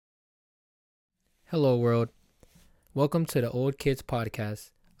Hello, world. Welcome to the Old Kids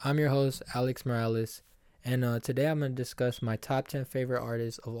Podcast. I'm your host, Alex Morales, and today I'm going to discuss my top 10 favorite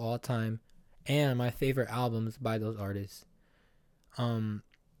artists of all time and my favorite albums by those artists. Um,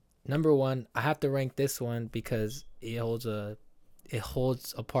 Number one, I have to rank this one because it holds a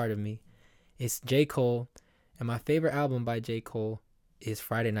part of me. It's J. Cole, and my favorite album by J. Cole is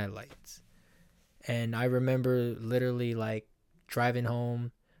Friday Night Lights. And I remember literally like driving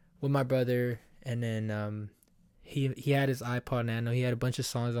home with my brother, and then he had his iPod Nano. He had a bunch of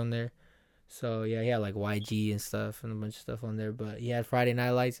songs on there. So yeah, he had like YG and stuff and a bunch of stuff on there. But he had Friday Night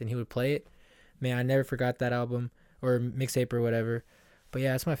Lights and he would play it. Man, I never forgot that album or mixtape or whatever. But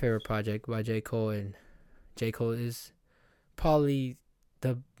yeah, it's my favorite project by J. Cole, and J. Cole is probably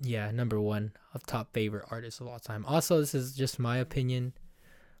the number one of top favorite artists of all time. Also, this is just my opinion.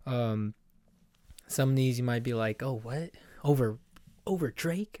 Um, some of these you might be like, oh, what over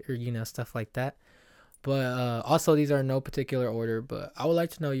Drake or stuff like that. But also, these are in no particular order. But I would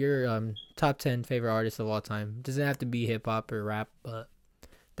like to know your top 10 favorite artists of all time. It doesn't have to be hip hop or rap, but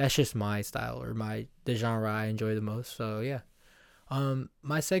that's just my style or the genre I enjoy the most. So yeah.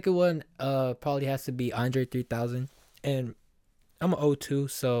 My second one probably has to be Andre 3000, and I'm an O2,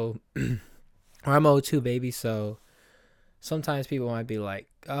 so or I'm an O2 baby. So sometimes people might be like,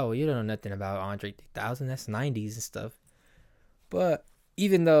 "Oh, you don't know nothing about Andre 3000. That's 90s and stuff." But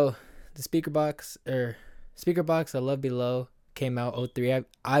even though the speaker box I Love Below came out '03,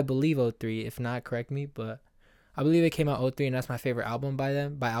 I believe '03. If not, correct me, but I believe it came out '03, and that's my favorite album by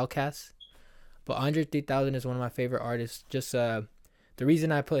them, by Outkast. But Andre 3000 is one of my favorite artists. Just the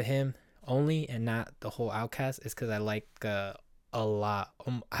reason I put him only and not the whole Outkast is because I like a lot.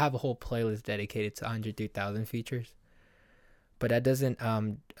 I have a whole playlist dedicated to Andre 3000 features, but that doesn't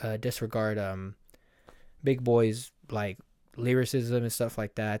disregard Big Boy's like lyricism and stuff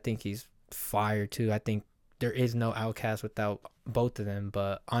like that. I think he's fire too. I think there is no Outkast without both of them.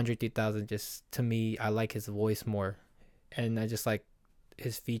 But Andre 3000, just to me, I like his voice more, and I just like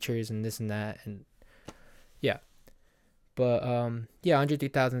his features and this and that, and yeah. But yeah, Andre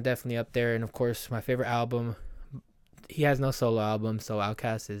 3000 definitely up there, and of course my favorite album. He has no solo album, so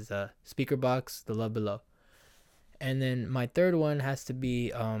Outkast is Speaker Box, The Love Below, and then my third one has to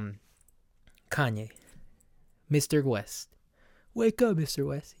be Kanye, Mr. West. Wake up, Mr.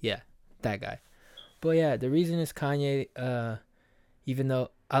 West. Yeah, that guy. But yeah, the reason is Kanye. Even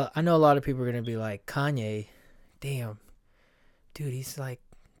though I know a lot of people are gonna be like, Kanye, damn, dude, he's like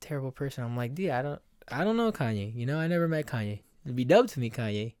a terrible person. I'm like, dude, I don't know Kanye. I never met Kanye. It'd be dope to meet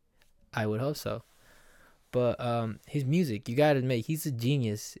Kanye. I would hope so. But his music, you gotta admit, he's a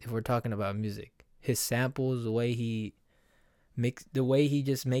genius. If we're talking about music, his samples, the way he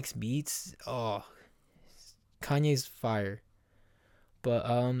just makes beats. Oh, Kanye's fire. But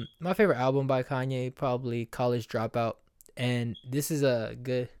my favorite album by Kanye probably College Dropout, and this is a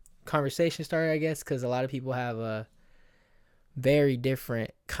good conversation starter, I guess, because a lot of people have very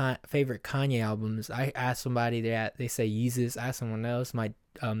different favorite Kanye albums. I asked somebody that they say Yeezus. I asked someone else my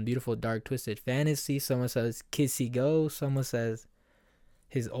Beautiful Dark Twisted Fantasy. Someone says Kissy Go. Someone says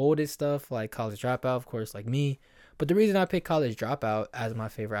his oldest stuff like College Dropout, of course, like me. But the reason I picked College Dropout as my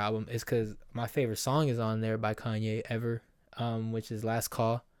favorite album is because my favorite song is on there by Kanye ever, which is Last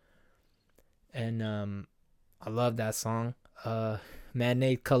Call, and I love that song.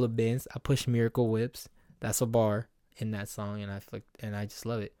 Matinee Color Bins. I push Miracle Whips. That's a bar in that song, and I just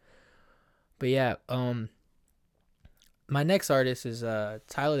love it. But yeah, my next artist is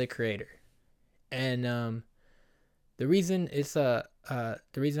Tyler the Creator, and the reason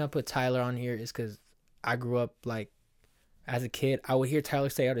I put Tyler on here is because I grew up like as a kid. I would hear Tyler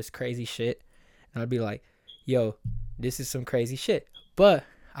say all this crazy shit, and I'd be like, "Yo, this is some crazy shit," but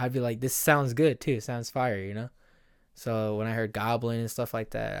I'd be like, "This sounds good too. It sounds fire." So when I heard Goblin and stuff like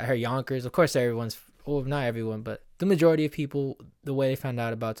that, I heard Yonkers. Of course, well, not everyone, but the majority of people, the way they found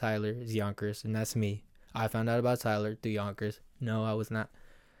out about Tyler is Yonkers, and that's me. I found out about Tyler through Yonkers. No, I was not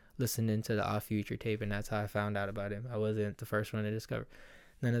listening to the Off Future tape, and that's how I found out about him. I wasn't the first one to discover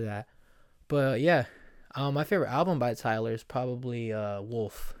none of that. But yeah, my favorite album by Tyler is probably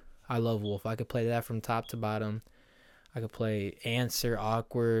Wolf. I love Wolf. I could play that from top to bottom. I could play Answer,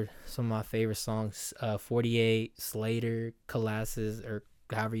 Awkward, some of my favorite songs, 48, Slater, Colossus, or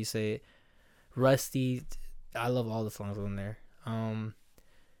however you say it, Rusty. I love all the songs on there. And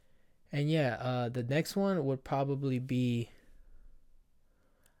yeah, the next one would probably be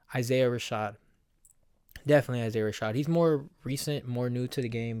Isaiah Rashad. Definitely Isaiah Rashad. He's more recent, more new to the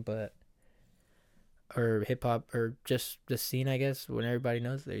game, but or hip hop or just the scene, I guess, when everybody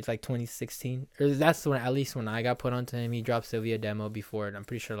knows. It's like 2016, or that's when at least when I got put onto him. He dropped Sylvia demo before, and I'm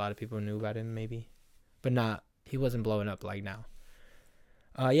pretty sure a lot of people knew about him. Maybe but not he wasn't blowing up like now.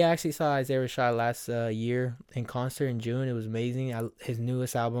 Yeah, I actually saw Isaiah Rashad last year in concert in June. It was amazing. His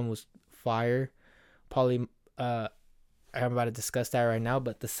newest album was fire. Probably, I'm about to discuss that right now.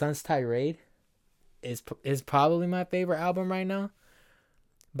 But the Sun's Tirade is probably my favorite album right now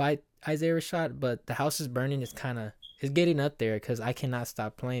by Isaiah Rashad. But The House Is Burning is getting up there because I cannot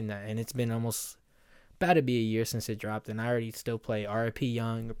stop playing that, and it's been almost about to be a year since it dropped, and I already still play R.I.P.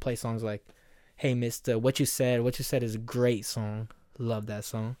 Young or play songs like Hey Mister, What You Said. What You Said is a great song. Love that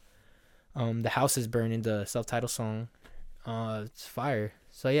song. The House Is Burning, the self-titled song. It's fire.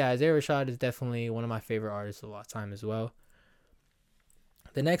 So yeah, Isaiah Rashad is definitely one of my favorite artists of all time as well.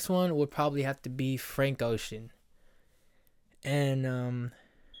 The next one would probably have to be Frank Ocean. And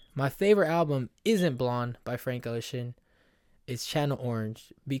my favorite album isn't Blonde by Frank Ocean. It's Channel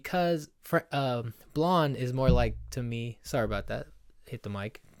Orange because Blonde is more like, to me, sorry about that. Hit the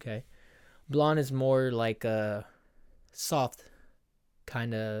mic. Okay. Blonde is more like a soft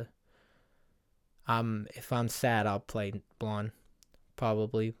kind of, if I'm sad, I'll play Blonde,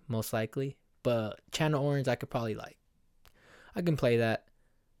 probably, most likely. But Channel Orange, I can play that.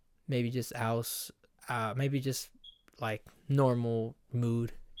 Maybe just house, maybe just like normal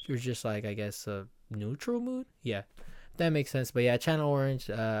mood, or just like, I guess, a neutral mood. Yeah, that makes sense. But yeah, Channel Orange,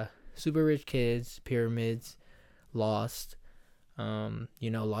 Super Rich Kids, Pyramids, Lost.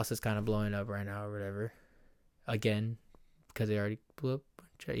 Lost is kind of blowing up right now or whatever. Again, because they already blew up.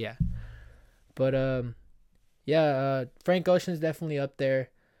 Yeah. But Frank Ocean's definitely up there.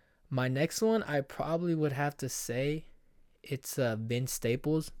 My next one, I probably would have to say it's Vince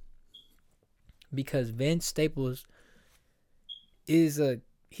Staples, because Vince Staples he's a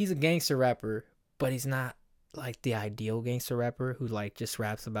gangster rapper, but he's not like the ideal gangster rapper who like just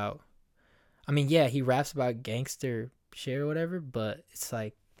raps about. I mean, yeah, he raps about gangster shit or whatever, but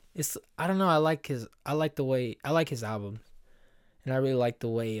I don't know. I like his albums, and I really like the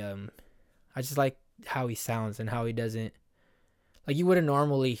way I just like how he sounds and how he doesn't, like, you wouldn't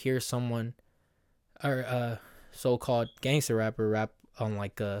normally hear someone or so-called gangster rapper rap on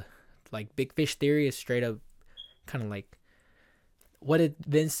like Big Fish Theory is straight up kind of like, what did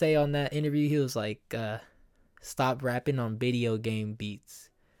Vince say on that interview? He was like, stop rapping on video game beats.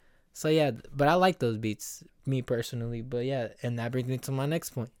 So yeah, but I like those beats, me personally. But yeah, and that brings me to my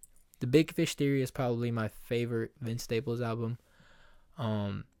next point. The Big Fish Theory is probably my favorite Vince Staples album.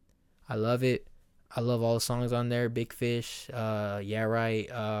 I love it. I love all the songs on there. Big Fish, Yeah Right,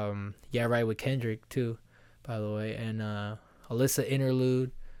 Yeah Right with Kendrick too, by the way, and Alyssa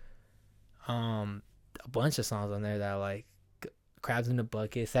Interlude. A bunch of songs on there that I like. Crabs in the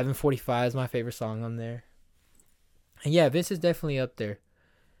Bucket, 745 is my favorite song on there. And yeah, Vince is definitely up there.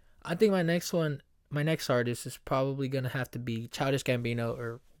 I think my next artist is probably gonna have to be Childish Gambino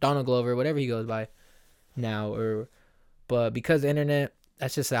or Donald Glover, whatever he goes by now. But because the internet,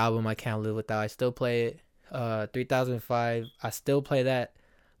 that's just an album I can't live without. I still play it. 3005, I still play that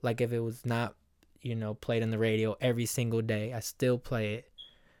like if it was not, played on the radio every single day. I still play it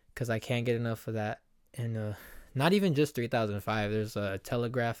because I can't get enough of that. And not even just 3005. There's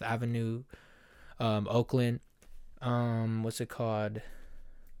Telegraph Avenue, Oakland. What's it called?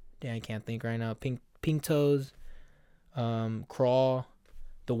 Damn, I can't think right now. Pink Toes, Crawl,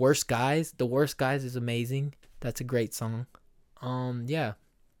 The Worst Guys. The Worst Guys is amazing. That's a great song. Yeah.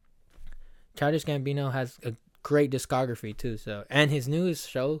 Childish Gambino has a great discography too. So, and his newest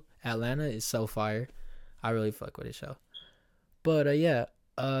show, Atlanta, is so fire. I really fuck with his show. But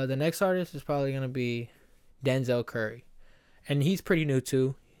the next artist is probably gonna be Denzel Curry, and he's pretty new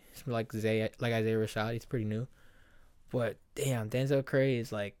too. He's like Isaiah Rashad. He's pretty new. But damn, Denzel Curry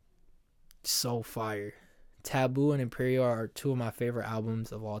is like so fire. Taboo and Imperial are two of my favorite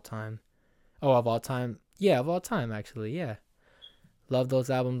albums of all time. Oh, of all time? Yeah, of all time, actually. Yeah. Love those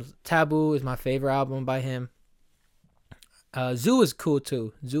albums. Taboo is my favorite album by him. Zoo is cool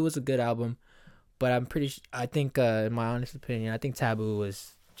too. Zoo is a good album. But I think, in my honest opinion, I think Taboo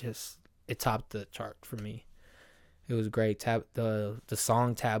was just, it topped the chart for me. It was great. The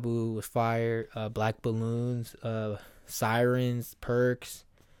song Taboo was fire. Black Balloons, Sirens, Perks.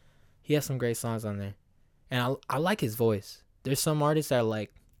 He has some great songs on there. And I like his voice. There's some artists that are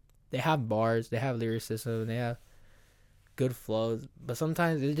like, they have bars, they have lyricism, they have good flows, but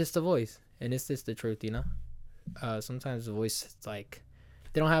sometimes it's just the voice, and it's just the truth, sometimes the voice, it's like,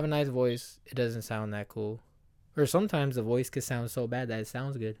 they don't have a nice voice, it doesn't sound that cool. Or sometimes the voice could sound so bad that it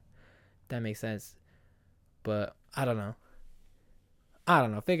sounds good. That makes sense. But I don't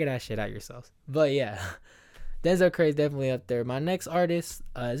know. Figure that shit out yourselves. But yeah, Denzel Curry is definitely up there. My next artist,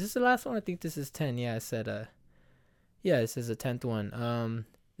 is this the last one? I think this is 10. Yeah, I said, this is the 10th one.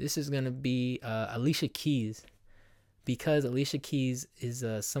 This is gonna be Alicia Keys, because Alicia Keys is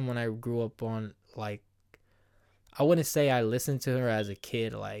someone I grew up on. Like, I wouldn't say I listened to her as a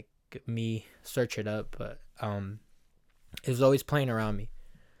kid, like me search it up, but it was always playing around me.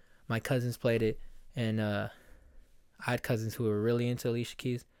 My cousins played it, and I had cousins who were really into Alicia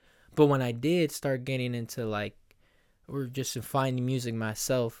Keys. But when I did start getting into like, or just finding music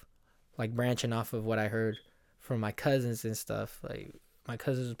myself, like branching off of what I heard from my cousins and stuff, like my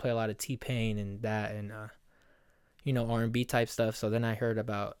cousins would play a lot of T-Pain and that, and R&B type stuff. So then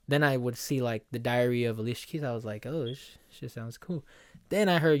I would see like the Diary of Alicia Keys. I was like, oh, this shit sounds cool. Then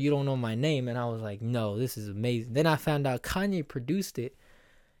I heard You Don't Know My Name, and I was like, no, this is amazing. Then I found out Kanye produced it,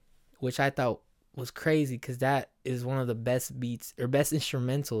 which I thought was crazy, because that is one of the best beats or best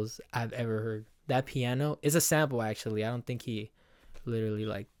instrumentals I've ever heard. That piano is a sample, actually. I don't think he literally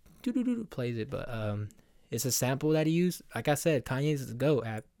like plays it, but it's a sample that he used. Like I said, Kanye's the GOAT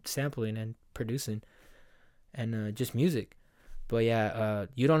at sampling and producing and just music. But yeah,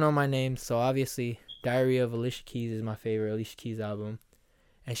 You Don't Know My Name. So obviously, Diary of Alicia Keys is my favorite Alicia Keys album,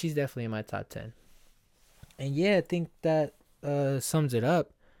 and she's definitely in my top 10. And yeah, I think that sums it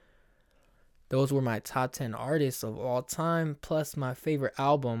up. Those were my top 10 artists of all time, plus my favorite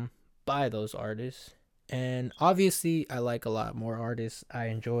album by those artists. And obviously, I like a lot more artists. I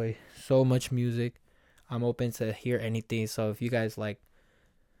enjoy so much music. I'm open to hear anything. So if you guys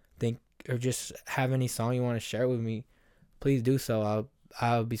think or just have any song you want to share with me, please do so.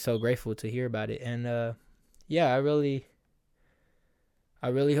 I'll be so grateful to hear about it. And yeah, I really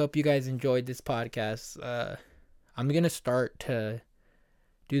hope you guys enjoyed this podcast. I'm gonna start to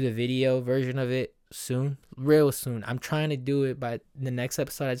do the video version of it soon, real soon. I'm trying to do it by the next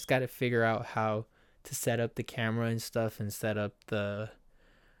episode. I just got to figure out how to set up the camera and stuff, and set up the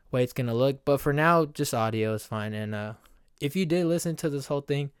way it's gonna look. But for now, just audio is fine. And if you did listen to this whole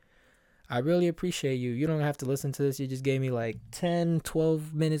thing, I really appreciate you. You don't have to listen to this. You just gave me like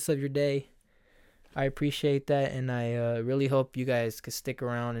 10-12 minutes of your day. I appreciate that, and I really hope you guys could stick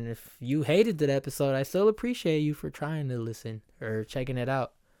around. And if you hated that episode, I still appreciate you for trying to listen or checking it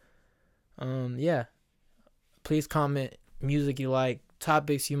out. Yeah, please comment music you like,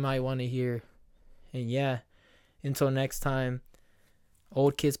 topics you might want to hear. And yeah, until next time,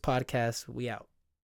 Old Kids Podcast, we out.